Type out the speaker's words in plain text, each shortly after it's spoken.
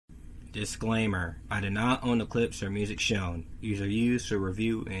Disclaimer, I do not own the clips or music shown. These are used for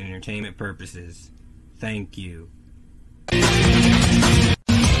review and entertainment purposes. Thank you.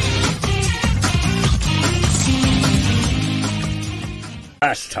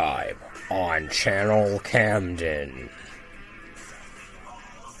 Last time on Channel Camden.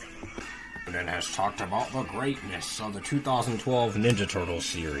 Camden has talked about the greatness of the 2012 Ninja Turtles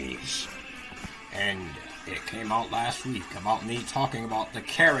series. And it came out last week about me talking about the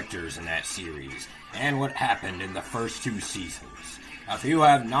characters in that series and what happened in the first two seasons. If you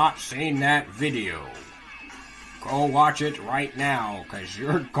have not seen that video, go watch it right now, because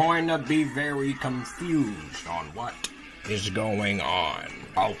you're going to be very confused on what is going on.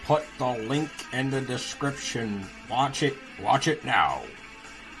 I'll put the link in the description. Watch it now.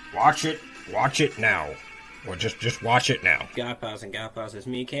 Watch it now. Or just watch it now. God Pals and God Pals, it's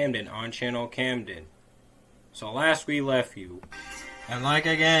me, Camden, on Channel Camden. So last we left you, and like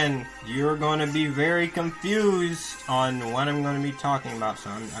again, you're going to be very confused on what I'm going to be talking about, so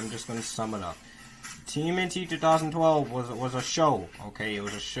I'm just going to sum it up. TMNT 2012 was a show, okay? It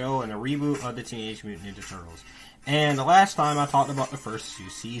was a show and a reboot of the Teenage Mutant Ninja Turtles. And the last time I talked about the first two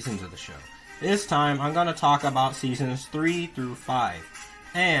seasons of the show. This time I'm going to talk about seasons 3 through 5.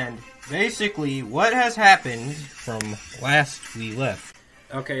 And basically what has happened from last we left.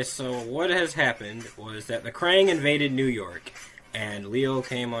 Okay, so what has happened was that the Krang invaded New York, and Leo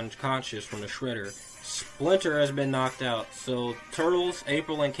came unconscious from the shredder. Splinter has been knocked out, so Turtles,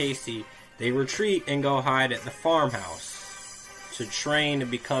 April, and Casey, they retreat and go hide at the farmhouse to train to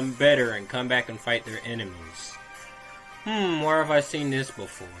become better and come back and fight their enemies. Where have I seen this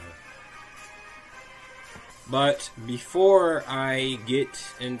before? But before I get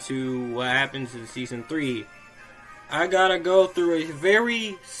into what happens in Season 3, I gotta go through a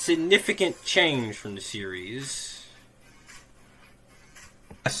very significant change from the series.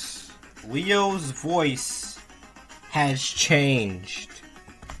 Yes, Leo's voice has changed.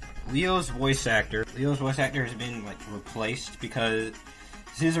 Leo's voice actor has been replaced because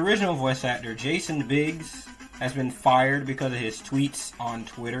his original voice actor, Jason Biggs, has been fired because of his tweets on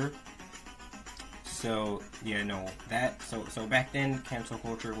Twitter. So yeah, no, so back then cancel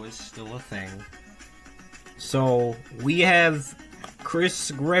culture was still a thing. So we have Chris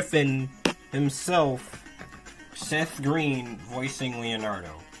Griffin himself, Seth Green, voicing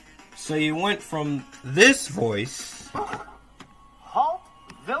Leonardo. So you went from this voice. Halt?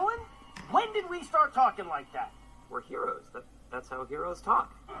 Villain? When did we start talking like that? We're heroes. That's how heroes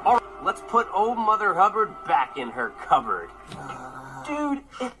talk. Alright, let's put old Mother Hubbard back in her cupboard. Dude,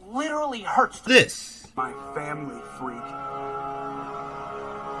 it literally hurts. This. My family, freak.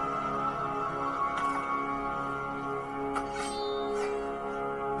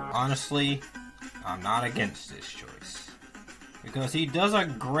 Honestly, I'm not against this choice, because he does a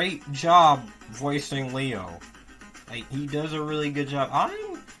great job voicing Leo. He does a really good job.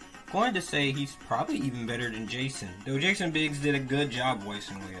 I'm going to say he's probably even better than Jason. Though Jason Biggs did a good job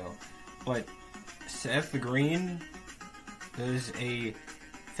voicing Leo. But Seth Green does a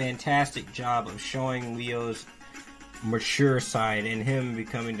fantastic job of showing Leo's mature side and him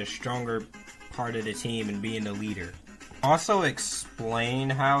becoming the stronger part of the team and being the leader. Also explain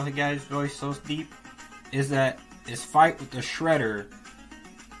how the guy's voice so deep is that his fight with the Shredder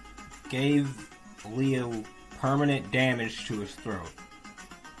gave Leo permanent damage to his throat.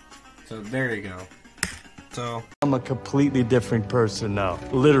 So there you go. So I'm a completely different person now,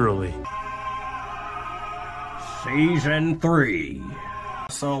 literally. Season 3.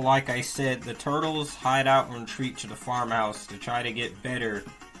 So like I said, the Turtles hide out and retreat to the farmhouse to try to get better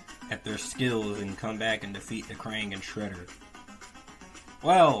at their skills and come back and defeat the Krang and Shredder.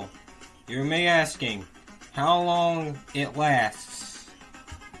 Well, you may be asking, how long it lasts?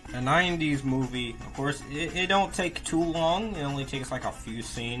 A 90s movie, of course, it don't take too long. It only takes like a few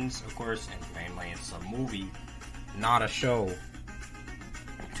scenes, of course, and mainly it's a movie, not a show.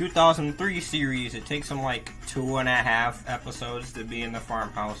 2003 series, it takes them like 2.5 episodes to be in the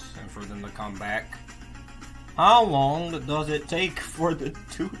farmhouse and for them to come back. How long does it take for the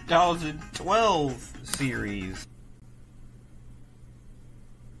 2012 series?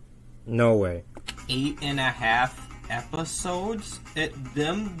 No way. 8.5 episodes at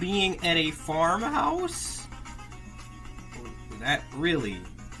them being at a farmhouse? That really?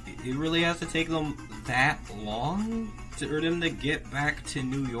 It really has to take them that long for them to get back to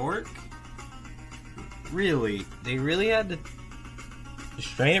New York? Really? They really had to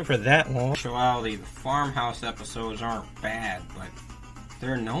strain it for that long? In actuality, the farmhouse episodes aren't bad, but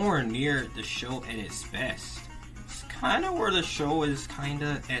they're nowhere near the show at its best. It's kind of where the show is kind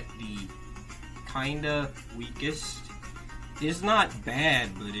of at the weakest. it's not bad,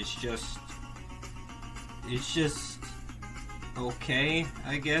 but it's just okay,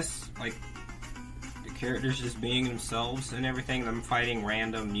 I guess. Like, the characters just being themselves and everything, them fighting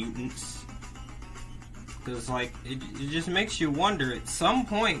random mutants. Because, like, it just makes you wonder, at some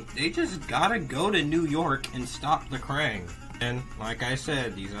point, they just gotta go to New York and stop the Krang. And, like I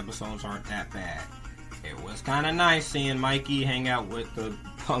said, these episodes aren't that bad. It was kind of nice seeing Mikey hang out with the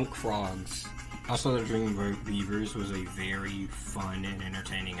punk frogs. Also, the Dream Beavers was a very fun and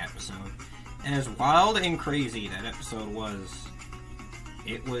entertaining episode. And as wild and crazy that episode was,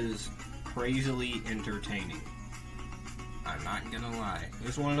 it was crazily entertaining. I'm not gonna lie.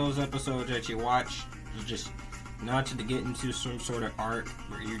 It's one of those episodes that you watch, just not to get into some sort of arc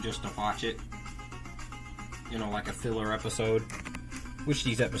where you're just to watch it. You know, like a filler episode. Which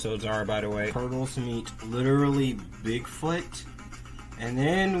these episodes are, by the way. Turtles meet literally Bigfoot. And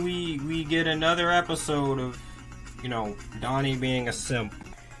then we get another episode of, you know, Donnie being a simp.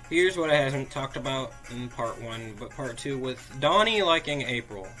 Here's what I haven't talked about in part 1, but part 2, with Donnie liking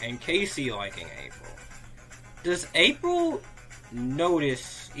April and Casey liking April. Does April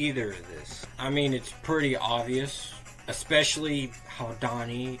notice either of this? I mean, it's pretty obvious, especially how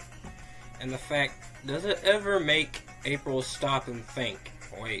Donnie, and the fact, does it ever make April stop and think,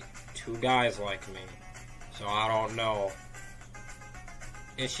 wait, 2 guys like me, so I don't know.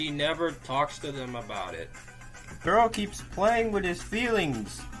 And she never talks to them about it. Girl keeps playing with his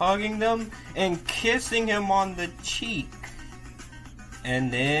feelings, hugging them and kissing him on the cheek.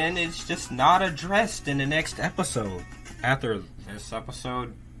 And then it's just not addressed in the next episode. After this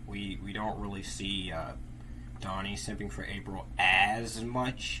episode, we don't really see Donnie simping for April as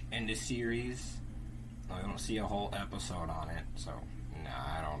much in the series. We don't see a whole episode on it, so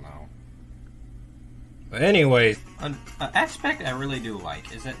nah, I don't know. But anyways, an aspect I really do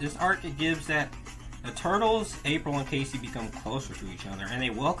like is that this arc, it gives that the Turtles, April, and Casey become closer to each other, and they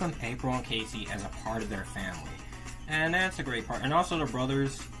welcome April and Casey as a part of their family. And that's a great part. And also the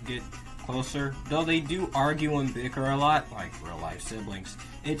brothers get closer. Though they do argue and bicker a lot, like real-life siblings,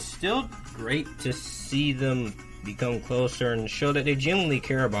 it's still great to see them become closer and show that they genuinely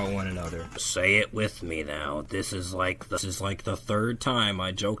care about one another. Say it with me now. This is like the 3rd time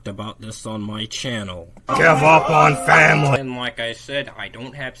I joked about this on my channel. Give up on family! And like I said, I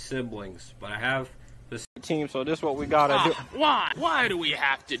don't have siblings, but I have this team, so this is what we gotta do. Why? Why do we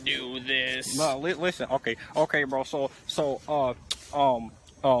have to do this? No, listen. Okay, bro. So,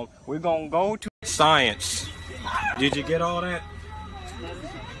 we're gonna go to science. Did you get all that?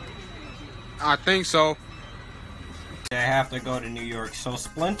 I think so. They have to go to New York, so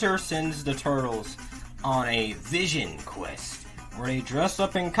Splinter sends the Turtles on a vision quest, where they dress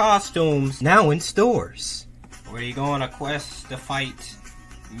up in costumes, now in stores, where they go on a quest to fight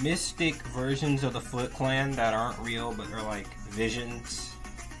mystic versions of the Foot Clan that aren't real, but they're like visions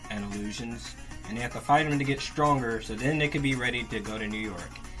and illusions, and they have to fight them to get stronger, so then they can be ready to go to New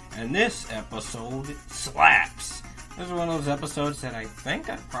York. And this episode slaps. This is one of those episodes that I think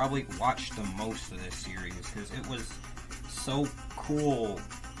I probably watched the most of this series, because it was so cool.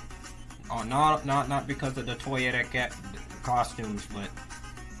 Oh, not because of the toyetic costumes, but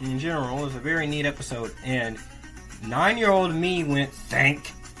in general, it was a very neat episode. And 9-year-old me went,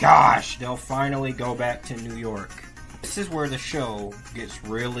 thank gosh, they'll finally go back to New York. This is where the show gets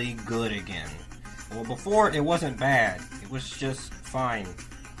really good again. Well, before it wasn't bad, it was just fine.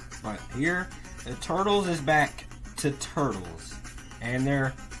 But here, the Turtles is back to Turtles, and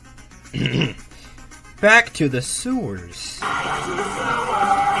they're back to the sewers.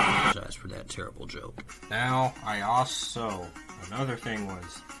 Apologize for that terrible joke. Now, another thing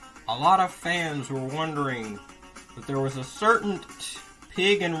was, a lot of fans were wondering if there was a certain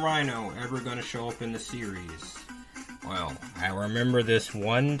Pig and Rhino ever going to show up in the series. Well, I remember this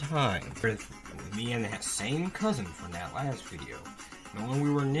one time with me and that same cousin from that last video, when we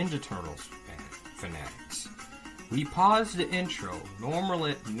were Ninja Turtles fanatics. We paused the intro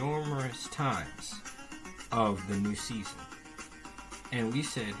numerous times of the new season, and we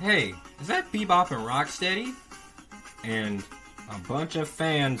said, hey, is that Bebop and Rocksteady? And a bunch of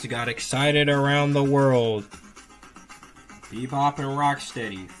fans got excited around the world. Bebop and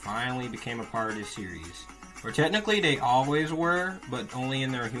Rocksteady finally became a part of this series. Or technically they always were, but only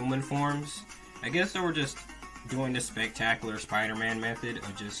in their human forms. I guess they were just doing the spectacular Spider-Man method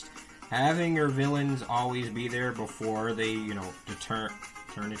of just having your villains always be there before they,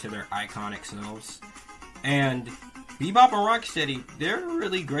 turn into their iconic selves. And Bebop and Rocksteady, they're a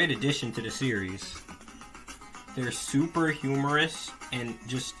really great addition to the series. They're super humorous and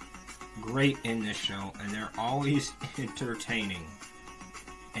just great in this show, and they're always entertaining.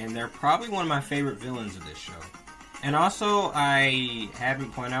 And they're probably one of my favorite villains of this show. And also, I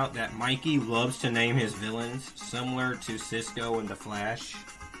haven't pointed out that Mikey loves to name his villains, similar to Cisco in The Flash.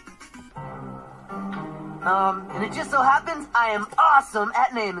 And it just so happens I am awesome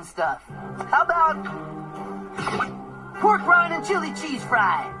at naming stuff. How about pork rind and chili cheese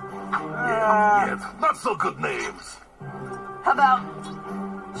fry? Not so good names. How about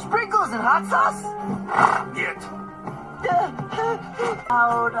sprinkles and hot sauce? Yet.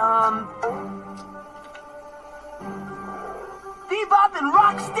 Bebop and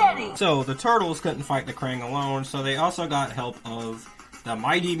Rocksteady. So, the Turtles couldn't fight the Krang alone, so they also got help of the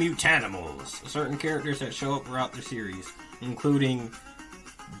Mighty Mutanimals, certain characters that show up throughout the series, including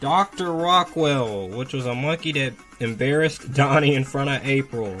Dr. Rockwell, which was a monkey that embarrassed Donnie in front of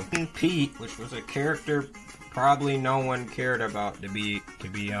April, and Pete, which was a character probably no one cared about, to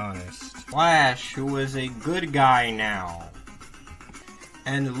be honest. Flash, who was a good guy now,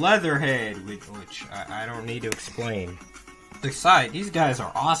 and Leatherhead, which I don't need to explain. Besides, these guys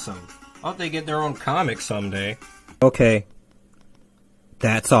are awesome. I hope they get their own comic someday. Okay.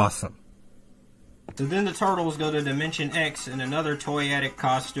 That's awesome. So then the Turtles go to Dimension X in another Toy Addict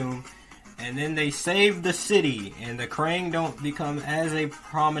costume, and then they save the city, and the Krang don't become as a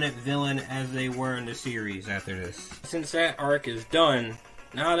prominent villain as they were in the series after this. Since that arc is done,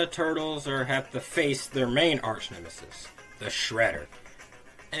 now the Turtles have to face their main arch nemesis, the Shredder.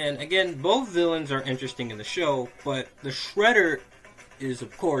 And again, both villains are interesting in the show, but the Shredder is,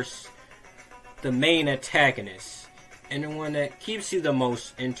 of course, the main antagonist, and the one that keeps you the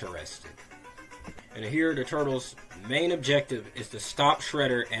most interested. And here, the Turtles' main objective is to stop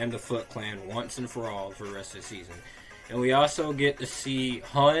Shredder and the Foot Clan once and for all for the rest of the season. And we also get to see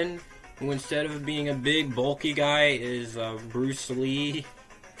Hun, who instead of being a big, bulky guy, is a Bruce Lee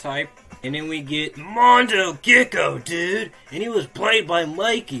type. And then we get Mondo Gecko, dude! And he was played by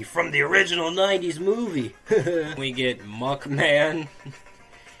Mikey from the original 90s movie. We get Muckman,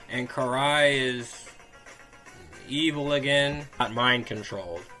 and Karai is evil again. Not mind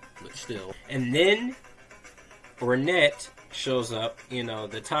controlled, but still. And then Renette shows up,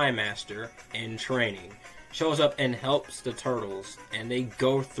 the Time Master, in training. Shows up and helps the Turtles, and they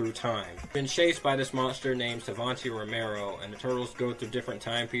go through time. Been chased by this monster named Savanti Romero, and the Turtles go through different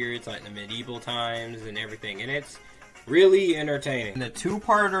time periods, like the medieval times and everything, and it's really entertaining. And the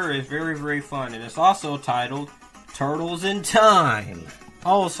two-parter is very, very fun, and it's also titled Turtles in Time.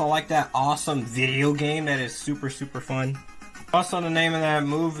 Also, like that awesome video game that is super, super fun. Also, the name of that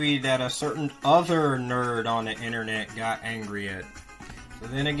movie that a certain other nerd on the internet got angry at. So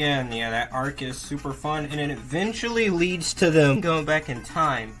then again, yeah, that arc is super fun, and it eventually leads to them going back in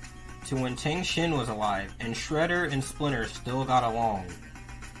time to when Tang Shin was alive, and Shredder and Splinter still got along.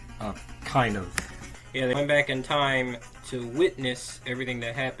 Kind of. Yeah, they went back in time to witness everything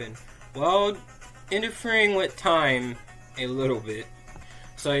that happened, while interfering with time a little bit.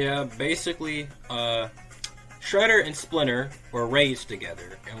 So yeah, basically, Shredder and Splinter were raised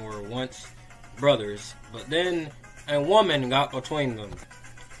together, and were once brothers, but then a woman got between them,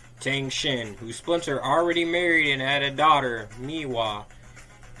 Tang Shin, who Splinter already married and had a daughter, Miwa.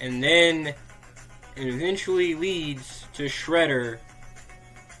 And then it eventually leads to Shredder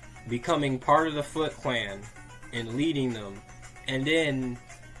becoming part of the Foot Clan and leading them. And then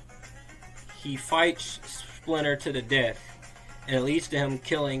he fights Splinter to the death, and it leads to him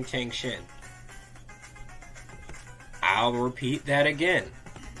killing Tang Shin. I'll repeat that again.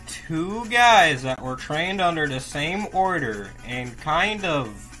 Two guys that were trained under the same order and kind of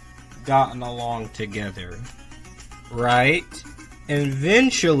gotten along together, right?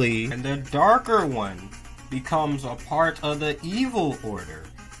 Eventually, the darker one becomes a part of the evil order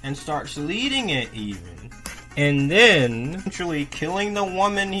and starts leading it even. And then, eventually killing the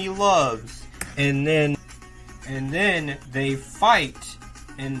woman he loves. And then they fight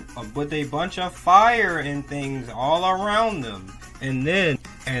and with a bunch of fire and things all around them. And then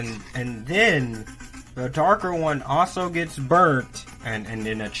the darker one also gets burnt, and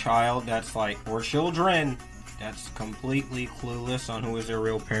then a child that's like, or children that's completely clueless on who is their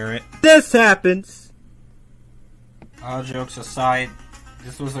real parent. This happens! All jokes aside,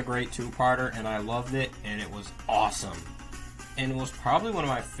 this was a great two-parter, and I loved it, and it was awesome. And it was probably one of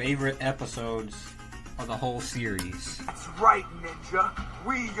my favorite episodes of the whole series. That's right, Ninja.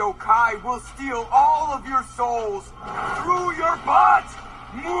 We yokai will steal all of your souls through your butt!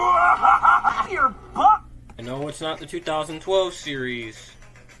 Your butt! I know it's not the 2012 series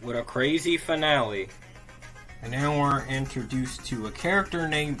with a crazy finale. And now we're introduced to a character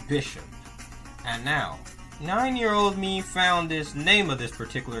named Bishop. And now, 9-year-old me found this name of this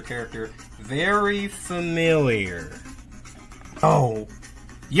particular character very familiar. Oh,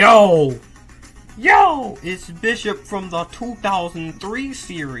 yo! Yo, it's Bishop from the 2003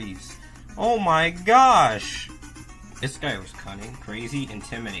 series. Oh my gosh. This guy was cunning, crazy,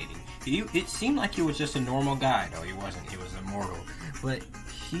 intimidating. It seemed like he was just a normal guy. No, he wasn't. He was immortal. But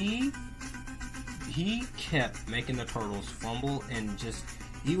he kept making the Turtles fumble, and just,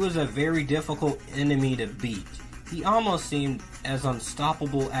 he was a very difficult enemy to beat. He almost seemed as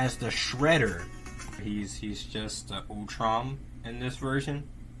unstoppable as the Shredder. He's just Ultron in this version.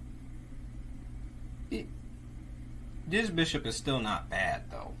 This Bishop is still not bad,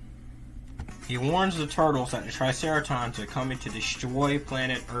 though. He warns the Turtles that the Triceratons are coming to destroy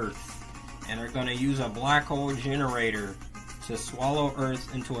planet Earth, and are going to use a black hole generator to swallow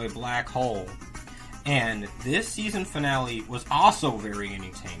Earth into a black hole. And this season finale was also very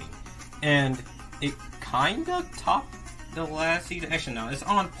entertaining, and it kinda topped the last season. Actually, no, it's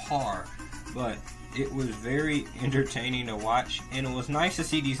on par, but it was very entertaining to watch, and it was nice to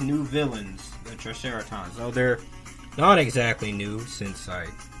see these new villains, the Triceratons. Though they're not exactly new, since I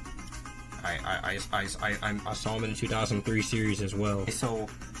saw them in the 2003 series as well. So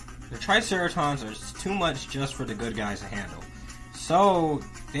the Triceratons are too much just for the good guys to handle. So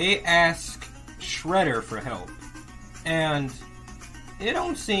they ask Shredder for help, and it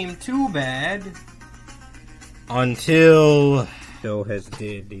don't seem too bad until Joe has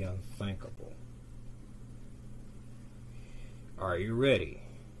did the unthinkable. Are you ready?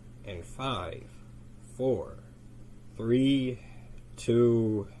 In 5, 4, 3,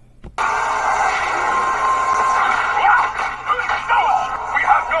 2. We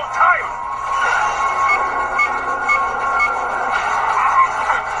have no time!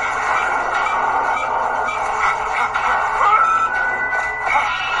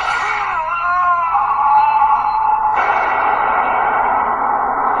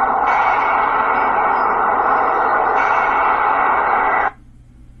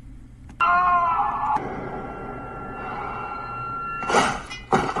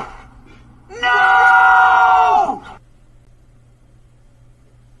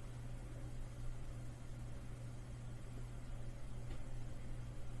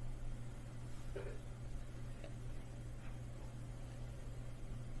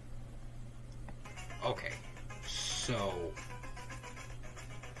 Okay, so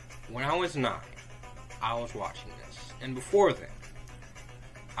when I was 9, I was watching this, and before then,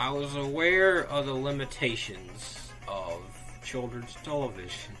 I was aware of the limitations of children's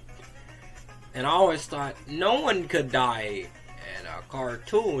television, and I always thought no one could die in a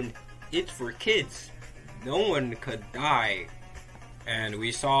cartoon. It's for kids. No one could die, and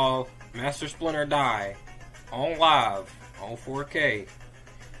we saw Master Splinter die on live, on 4K,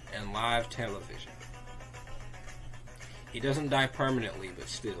 and live television. He doesn't die permanently, but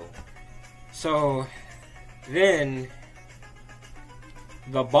still. So, then,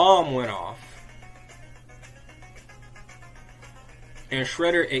 the bomb went off, and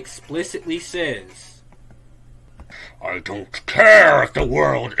Shredder explicitly says, "I don't care if the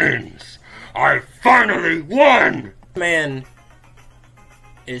world ends. I finally won!" Man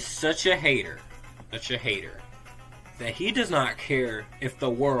is such a hater, that he does not care if the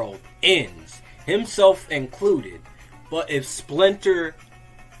world ends, himself included. But if Splinter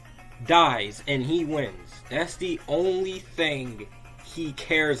dies and he wins, that's the only thing he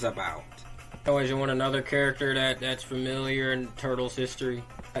cares about. Always, you want another character that's familiar in Turtles history?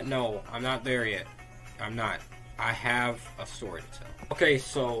 No, I'm not there yet. I'm not. I have a story to tell. Okay,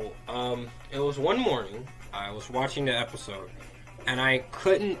 so, it was one morning, I was watching the episode, and I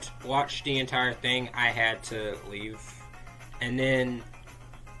couldn't watch the entire thing. I had to leave. And then,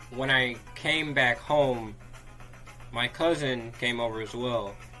 when I came back home, my cousin came over as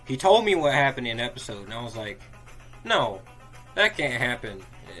well. He told me what happened in the episode, and I was like, no, that can't happen.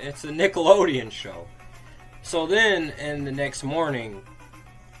 It's a Nickelodeon show. So then, in the next morning,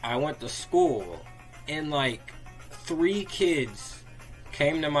 I went to school, and like 3 kids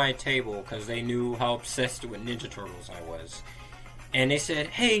came to my table because they knew how obsessed with Ninja Turtles I was. And they said,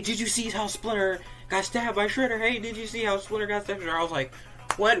 "Hey, did you see how Splinter got stabbed by Shredder? Hey, did you see how Splinter got stabbed by Shredder?" I was like,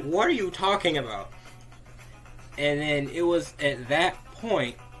 what are you talking about? And then it was at that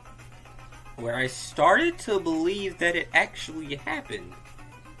point where I started to believe that it actually happened.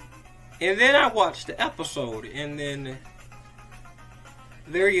 And then I watched the episode, and then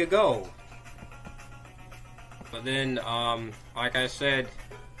there you go. But then, like I said,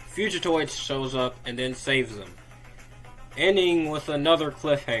 Fugitoid shows up and then saves them, ending with another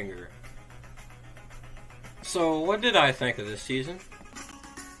cliffhanger. So, what did I think of this season?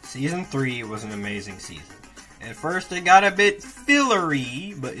 Season 3 was an amazing season. At first it got a bit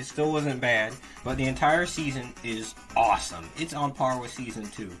fillery, but it still wasn't bad. But the entire season is awesome. It's on par with Season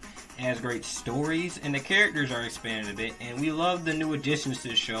 2. It has great stories, and the characters are expanded a bit, and we love the new additions to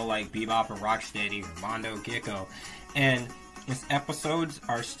the show like Bebop and Rocksteady, Mondo Gecko, and its episodes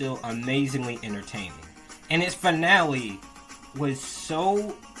are still amazingly entertaining. And its finale was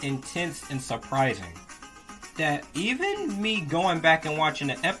so intense and surprising that even me going back and watching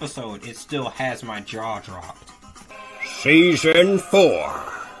the episode, it still has my jaw dropped. Season 4.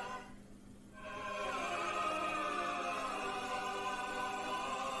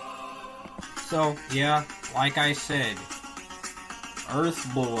 So, yeah, like I said,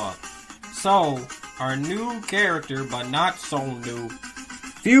 Earth blew up. So, our new character, but not so new,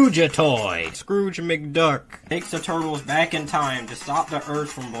 Fugitoid, Scrooge McDuck, takes the turtles back in time to stop the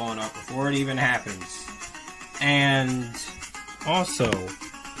Earth from blowing up before it even happens. And also,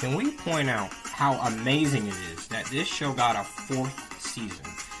 can we point out how amazing it is that this show got a 4th season?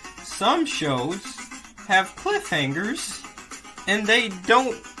 Some shows have cliffhangers, and they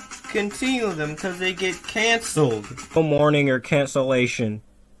don't continue them because they get canceled. No warning or cancellation.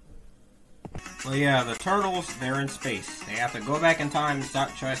 Well, yeah, the turtles, they're in space. They have to go back in time and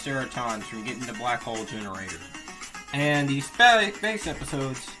stop Triceratons from getting the black hole generator. And these space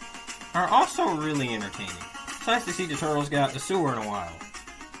episodes are also really entertaining. It's nice to see the turtles get out the sewer in a while,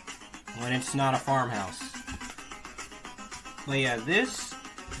 when it's not a farmhouse. But yeah, this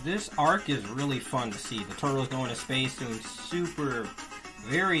arc is really fun to see. The turtles going to space, doing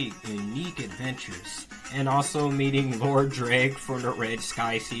very unique adventures, and also meeting Lord Dreg from the Red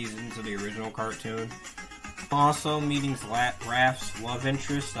Sky seasons of the original cartoon. Also meeting Raph's love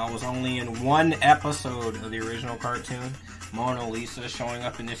interest that was only in 1 episode of the original cartoon, Mona Lisa, showing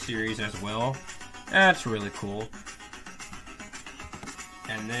up in this series as well. That's really cool.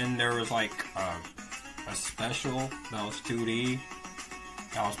 And then there was like a special that was 2D.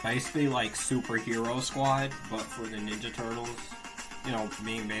 That was basically like Superhero Squad, but for the Ninja Turtles. You know,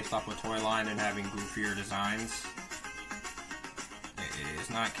 being based off a toy line and having goofier designs.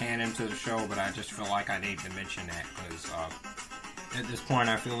 It's not canon to the show, but I just feel like I need to mention that, because at this point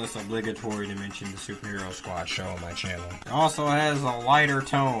I feel it's obligatory to mention the Superhero Squad show on my channel. It also has a lighter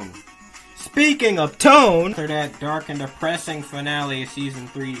tone. Speaking of tone, after that dark and depressing finale of Season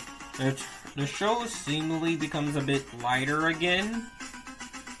 3, the show seemingly becomes a bit lighter again,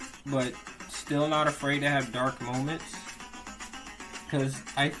 but still not afraid to have dark moments. Because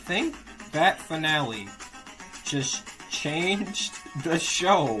I think that finale just changed the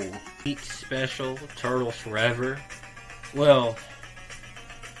show. Special, Turtles Forever. Well,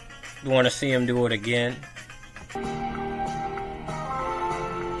 you want to see him do it again?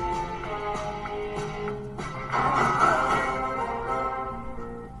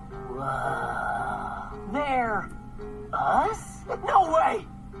 They're us? No way!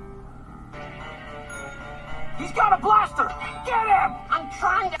 He's got a blaster! Get him! I'm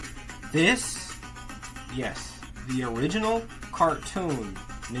trying to... This, yes, the original cartoon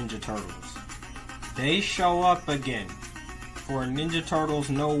Ninja Turtles. They show up again for Ninja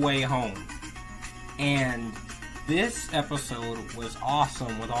Turtles No Way Home. And this episode was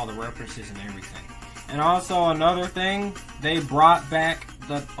awesome with all the references and everything. And also another thing, they brought back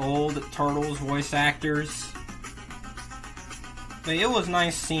the old Turtles voice actors. But it was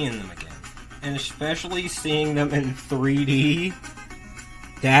nice seeing them again. And especially seeing them in 3D,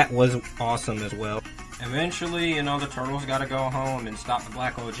 that was awesome as well. Eventually, you know, the Turtles gotta go home and stop the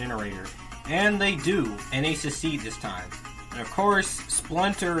black hole generator. And they do, and they succeed this time. And of course,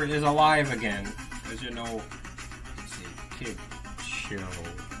 Splinter is alive again. As you know, Kid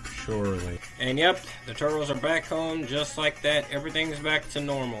Surely. And yep, the Turtles are back home just like that. Everything's back to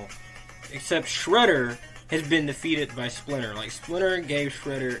normal. Except Shredder has been defeated by Splinter. Like, Splinter gave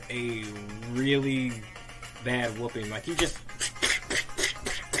Shredder a really bad whooping. Like, he just...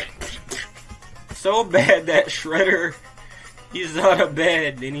 so bad that Shredder, he's out of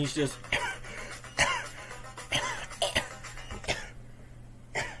bed, and he's just...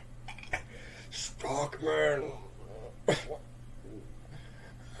 Stockman...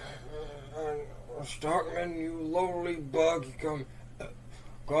 Stockman, you lowly bug,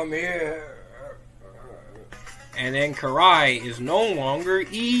 come here. And then Karai is no longer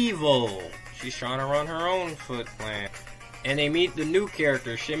evil. She's trying to run her own Foot Clan. And they meet the new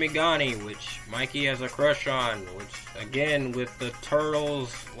character, Shimigami, which Mikey has a crush on. Which, again, with the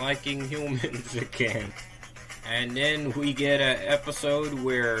Turtles liking humans again. And then we get an episode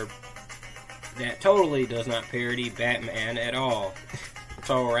where that totally does not parody Batman at all.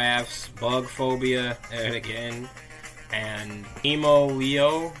 So Raph's bug phobia, and again, and Emo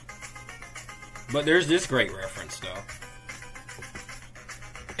Leo. But there's this great reference, though.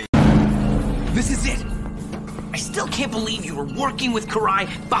 This is it! I still can't believe you were working with Karai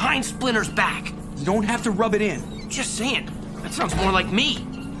behind Splinter's back. You don't have to rub it in. Just saying, that sounds more like me.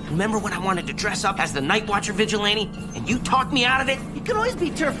 Remember when I wanted to dress up as the Night Watcher vigilante, and you talked me out of it? You can always be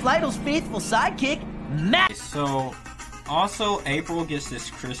Turf Lytle's faithful sidekick, Matt. So, also, April gets this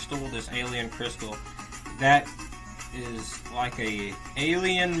crystal, this alien crystal, that is like a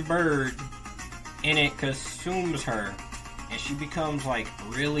alien bird, and it consumes her, and she becomes like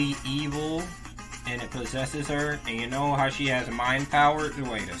really evil, and it possesses her. And you know how she has mind powers?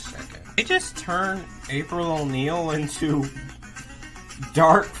 Wait a second, they just turned April O'Neil into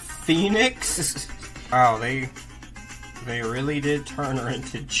Dark Phoenix? Wow, they really did turn her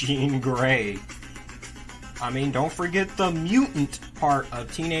into Jean Grey. I mean, don't forget the mutant part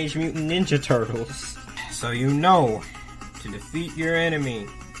of Teenage Mutant Ninja Turtles. So you know, to defeat your enemy,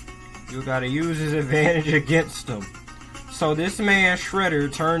 you gotta use his advantage against him. So this man,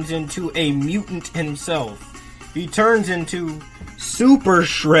 Shredder, turns into a mutant himself. He turns into Super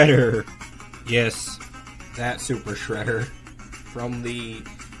Shredder. Yes, that Super Shredder from the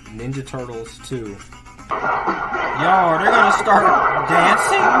Ninja Turtles 2. Yo, they're gonna start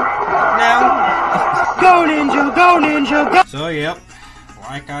dancing now? Go Ninja, go Ninja, go! So yep,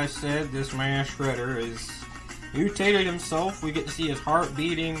 like I said, this man Shredder is mutated himself. We get to see his heart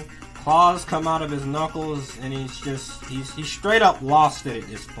beating, claws come out of his knuckles, and he's straight up lost it at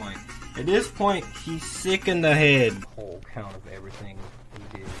this point. At this point, he's sick in the head. Whole count of everything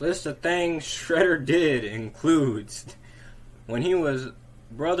he did. List of things Shredder did includes when he was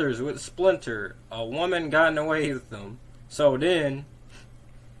brothers with Splinter, a woman got away with him. So then,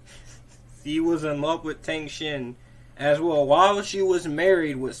 he was in love with Tang Shin as well while she was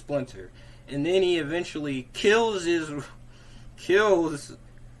married with Splinter. And then he eventually kills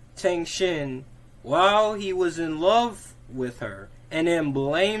Tang Shin while he was in love with her, and then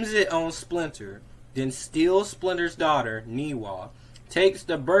blames it on Splinter. Then steals Splinter's daughter, Niwa, takes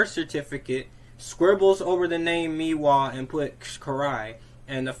the birth certificate, scribbles over the name Miwa and puts Karai,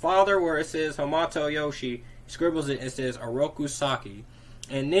 and the father, where it says Hamato Yoshi, scribbles it and says Oroku Saki,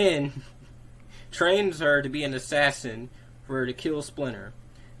 and then trains her to be an assassin for her to kill Splinter.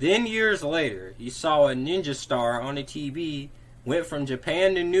 Then years later, he saw a ninja star on the TV, went from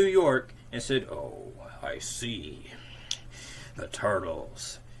Japan to New York, and said, "Oh, I see. The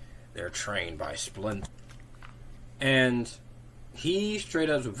Turtles, they're trained by Splinter." And he straight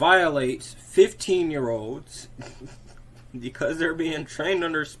up violates 15-year-olds because they're being trained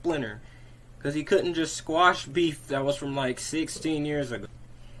under Splinter. Because he couldn't just squash beef that was from like 16 years ago.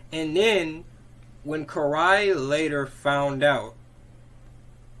 And then, when Karai later found out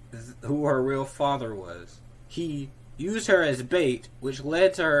who her real father was, he used her as bait, which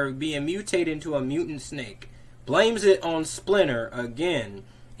led to her being mutated into a mutant snake. Blames it on Splinter again.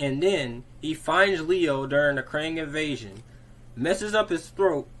 And then, he finds Leo during the Krang invasion, messes up his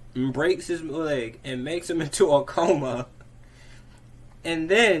throat, and breaks his leg, and makes him into a coma. And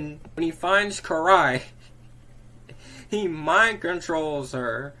then, when he finds Karai, he mind controls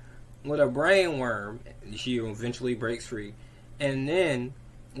her with a brain worm. She eventually breaks free. And then,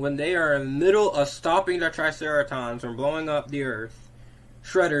 when they are in the middle of stopping the Triceratons from blowing up the Earth,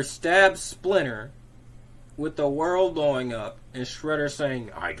 Shredder stabs Splinter with the world blowing up, and Shredder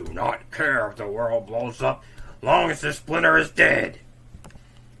saying, "I do not care if the world blows up, long as the Splinter is dead."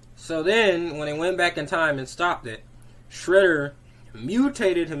 So then, when he went back in time and stopped it, Shredder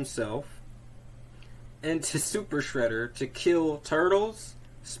mutated himself into Super Shredder to kill Turtles,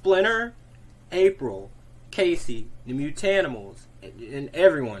 Splinter, April, Casey, the Mutanimals, and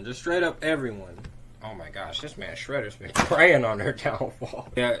everyone. Just straight up everyone. Oh my gosh, this man Shredder's been preying on their downfall.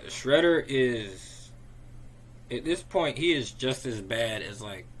 Yeah, Shredder is, at this point, he is just as bad as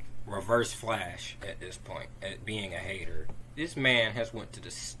like Reverse Flash at this point, at being a hater. This man has went to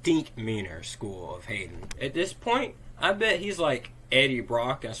the stink meaner school of hating. At this point, I bet he's like Eddie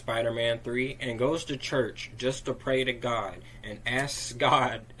Brock in Spider-Man 3 and goes to church just to pray to God and asks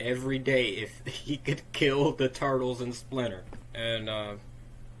God every day if he could kill the Turtles and Splinter. And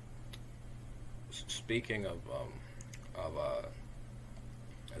speaking of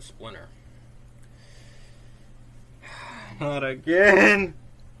Splinter, not again.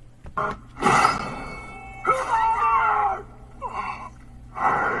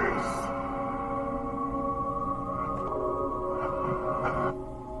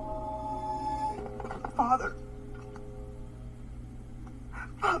 Father.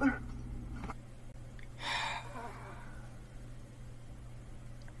 Father.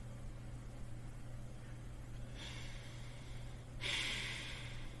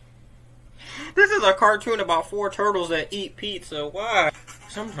 This is a cartoon about 4 turtles that eat pizza. Why?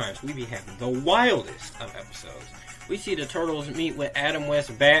 sometimes we be having the wildest of episodes. We see the Turtles meet with Adam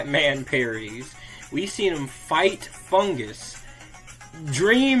West Batman parodies. We see them fight fungus,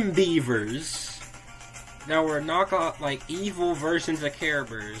 dream beavers that were knockoff, like, evil versions of Care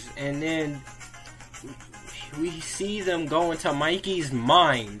Bears. And then we see them go into Mikey's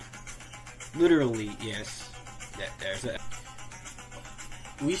mind. Literally, yes. There's a...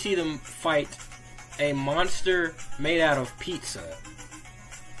 We see them fight a monster made out of pizza.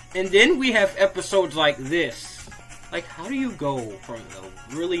 And then we have episodes like this. Like, how do you go from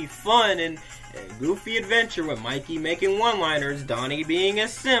a really fun and goofy adventure with Mikey making one-liners, Donnie being a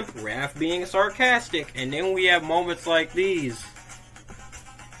simp, Raph being sarcastic, and then we have moments like these?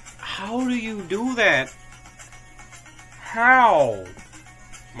 How do you do that? How?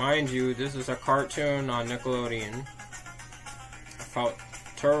 Mind you, this is a cartoon on Nickelodeon about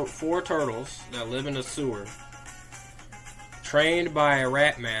 4 turtles that live in a sewer, trained by a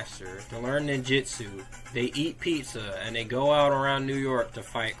rat master to learn ninjutsu. They eat pizza and they go out around New York to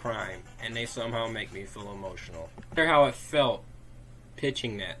fight crime, and they somehow make me feel emotional. I wonder how it felt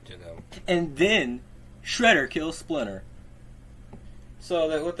pitching that to them. And then Shredder kills Splinter. So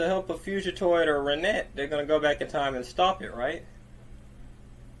that with the help of Fugitoid or Renette, they're gonna go back in time and stop it, right?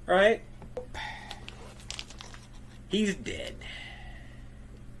 Right? He's dead.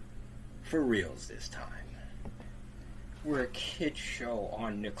 For reals this time. We're a kid show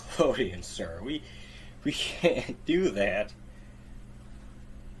on Nickelodeon, sir. We can't do that.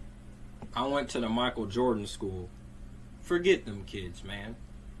 I went to the Michael Jordan school. Forget them kids, man.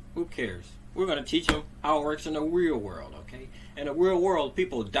 Who cares? We're gonna teach them how it works in the real world, okay? In the real world,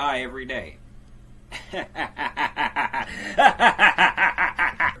 people die every day.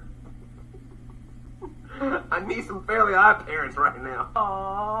 I need some Fairly Odd Parents right now.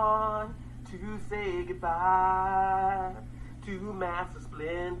 On to say goodbye to Master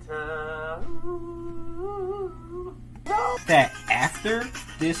Splinter. Ooh. That after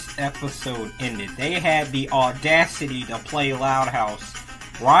this episode ended, they had the audacity to play Loud House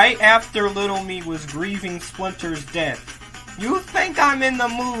right after Little Me was grieving Splinter's death. You think I'm in the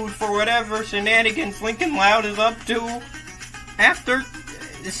mood for whatever shenanigans Lincoln Loud is up to after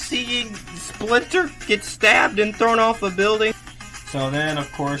seeing Splinter get stabbed and thrown off a building? So then,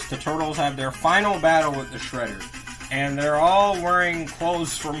 of course, the Turtles have their final battle with the Shredder. And they're all wearing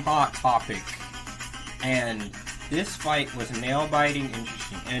clothes from Hot Topic. And this fight was nail-biting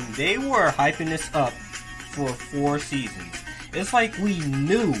interesting. And they were hyping this up for 4 seasons. It's like we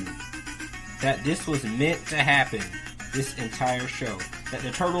knew that this was meant to happen, this entire show. That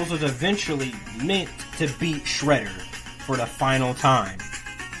the Turtles was eventually meant to beat Shredder for the final time.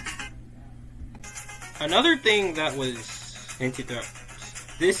 Another thing that was hinted at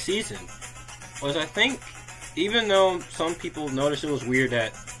this season was, I think, even though some people noticed it was weird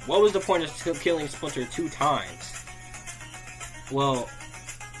that, what was the point of killing Splinter 2 times? Well,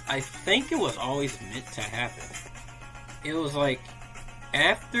 I think it was always meant to happen. It was like,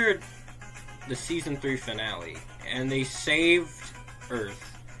 after the season 3 finale, and they saved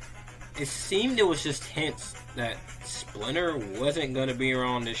Earth, it seemed it was just hints that Splinter wasn't going to be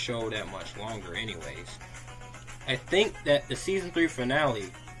around this show that much longer anyways. I think that the season 3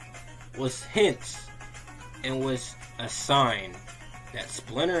 finale was hints and was a sign that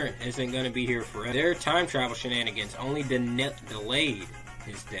Splinter isn't going to be here forever. Their time travel shenanigans only delayed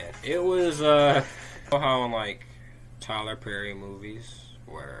his death. It was, how in, like, Tyler Perry movies,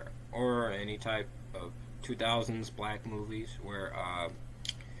 or any type of 2000s black movies, where,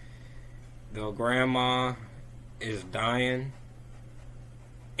 the grandma is dying,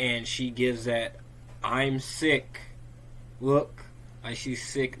 and she gives that "I'm sick" look, like she's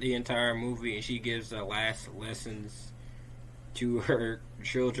sick the entire movie, and she gives the last lessons to her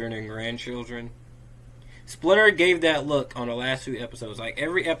children and grandchildren. Splinter gave that look on the last 2 episodes. Like,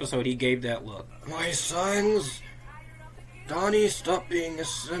 every episode he gave that look. My sons, Donnie, stop being a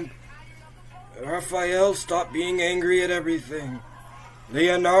simp. Raphael, stop being angry at everything.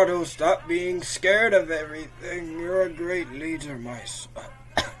 Leonardo, stop being scared of everything. You're a great leader, my son.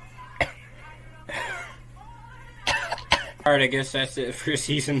 Alright, I guess that's it for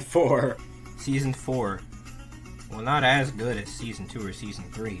Season 4. Season 4, well, not as good as Season 2 or Season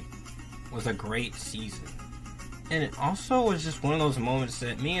 3, was a great season. And it also was just one of those moments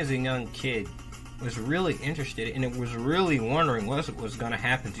that me as a young kid was really interested in, and it was really wondering what was going to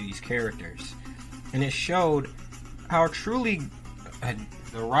happen to these characters. And it showed how truly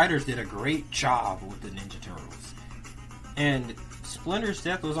the writers did a great job with the Ninja Turtles. And Splinter's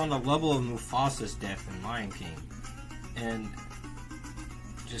death was on the level of Mufasa's death in Lion King. And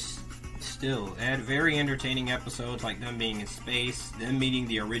just still. They had very entertaining episodes, like them being in space, them meeting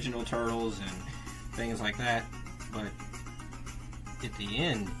the original Turtles, and things like that. But at the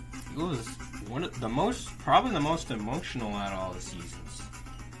end, it was one of the most, probably the most emotional out of all the seasons.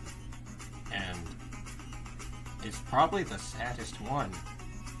 And it's probably the saddest one.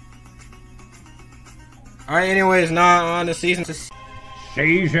 Alright, anyways, now on to Season 5.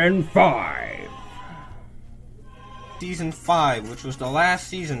 Season 5, which was the last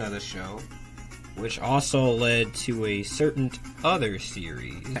season of the show, which also led to a certain other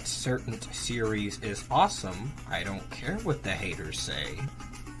series. That certain series is awesome. I don't care what the haters say.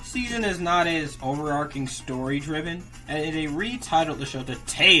 Season is not as overarching story driven, and they retitled the show The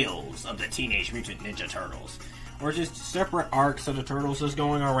Tales of the Teenage Mutant Ninja Turtles, or just separate arcs of the Turtles just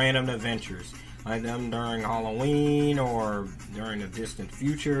going on random adventures, like them during Halloween or during the distant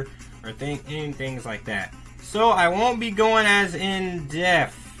future, or things like that. So I won't be going as in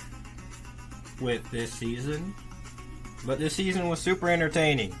depth with this season, but this season was super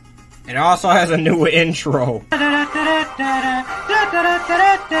entertaining. It also has a new intro.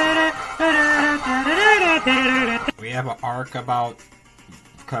 We have an arc about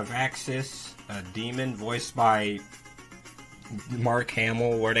Cavaxis, a demon voiced by Mark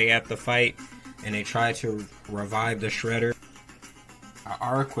Hamill, where they have to fight and they try to revive the Shredder. An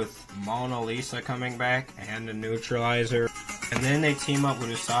arc with Mona Lisa coming back and the Neutralizer. And then they team up with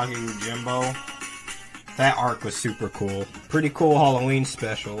Usagi Yojimbo. That arc was super cool. Pretty cool Halloween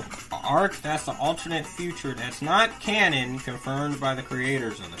special. An arc that's the alternate future that's not canon, confirmed by the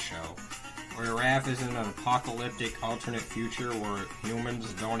creators of the show. Where Raph is in an apocalyptic alternate future where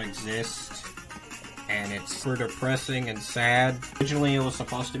humans don't exist. And it's super depressing and sad. Originally it was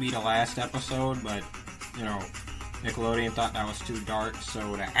supposed to be the last episode, but, you know, Nickelodeon thought that was too dark,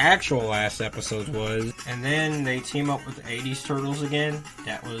 so the actual last episode was. And then they team up with the 80s Turtles again.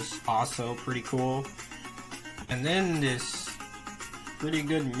 That was also pretty cool. And then this pretty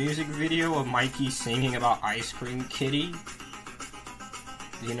good music video of Mikey singing about Ice Cream Kitty.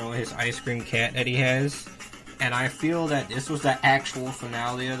 You know, his ice cream cat that he has. And I feel that this was the actual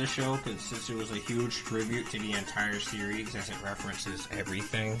finale of the show, since it was a huge tribute to the entire series, as it references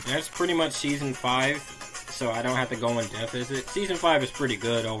everything. That's pretty much Season 5, so I don't have to go in depth as it. Season 5 is pretty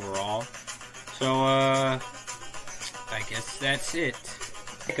good overall. So, I guess that's it.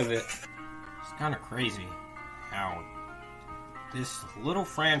 Think of it. It's kind of crazy how this little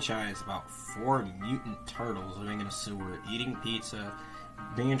franchise about 4 mutant turtles living in a sewer, eating pizza,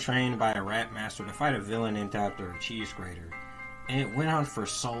 being trained by a rat master to fight a villain named after a cheese grater. And it went on for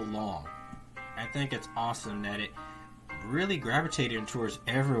so long. I think it's awesome that it really gravitated towards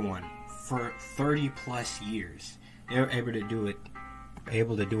everyone for 30 plus years. They were able to do it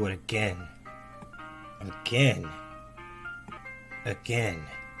again. Again. Again.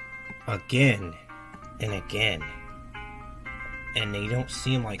 Again. And again. And they don't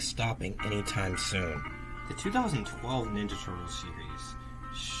seem like stopping anytime soon. The 2012 Ninja Turtles series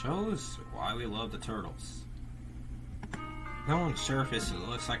shows why we love the Turtles. Though on the surface it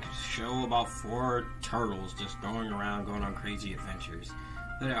looks like a show about 4 turtles just going around going on crazy adventures,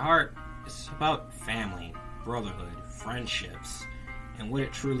 but at heart it's about family, brotherhood, friendships, and what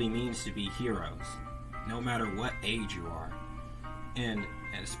it truly means to be heroes, no matter what age you are. And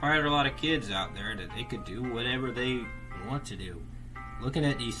it inspired a lot of kids out there that they could do whatever they want to do. Looking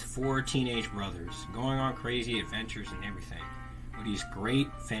at these 4 teenage brothers going on crazy adventures and everything, with these great,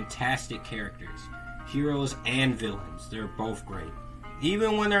 fantastic characters, heroes and villains. They're both great.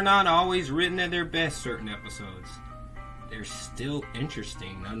 Even when they're not always written at their best certain episodes, they're still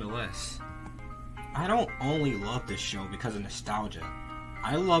interesting nonetheless. I don't only love this show because of nostalgia.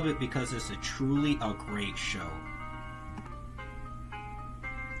 I love it because it's truly a great show.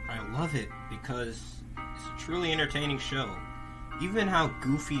 I love it because it's a truly entertaining show. Even how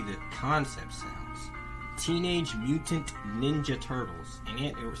goofy the concept sounds. Teenage Mutant Ninja Turtles, and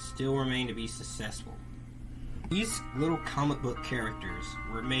yet it still remained to be successful. These little comic book characters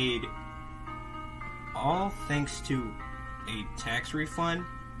were made all thanks to a tax refund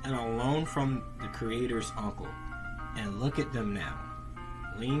and a loan from the creator's uncle. And look at them now.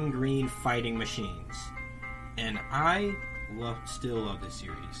 Lean green fighting machines. And I still love this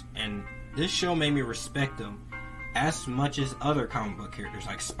series. And this show made me respect them as much as other comic book characters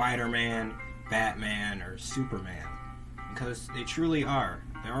like Spider-Man, Batman, or Superman, because they truly are.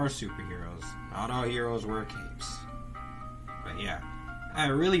 There are superheroes. Not all heroes wear capes. But yeah, I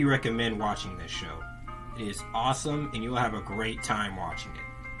really recommend watching this show. It is awesome, and you'll have a great time watching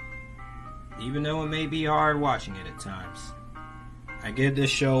it. Even though it may be hard watching it at times. I give this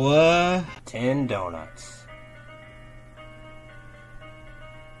show 10 donuts.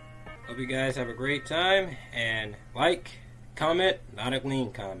 Hope you guys have a great time, and like, comment, not a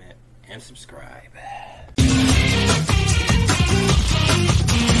clean comment, and subscribe.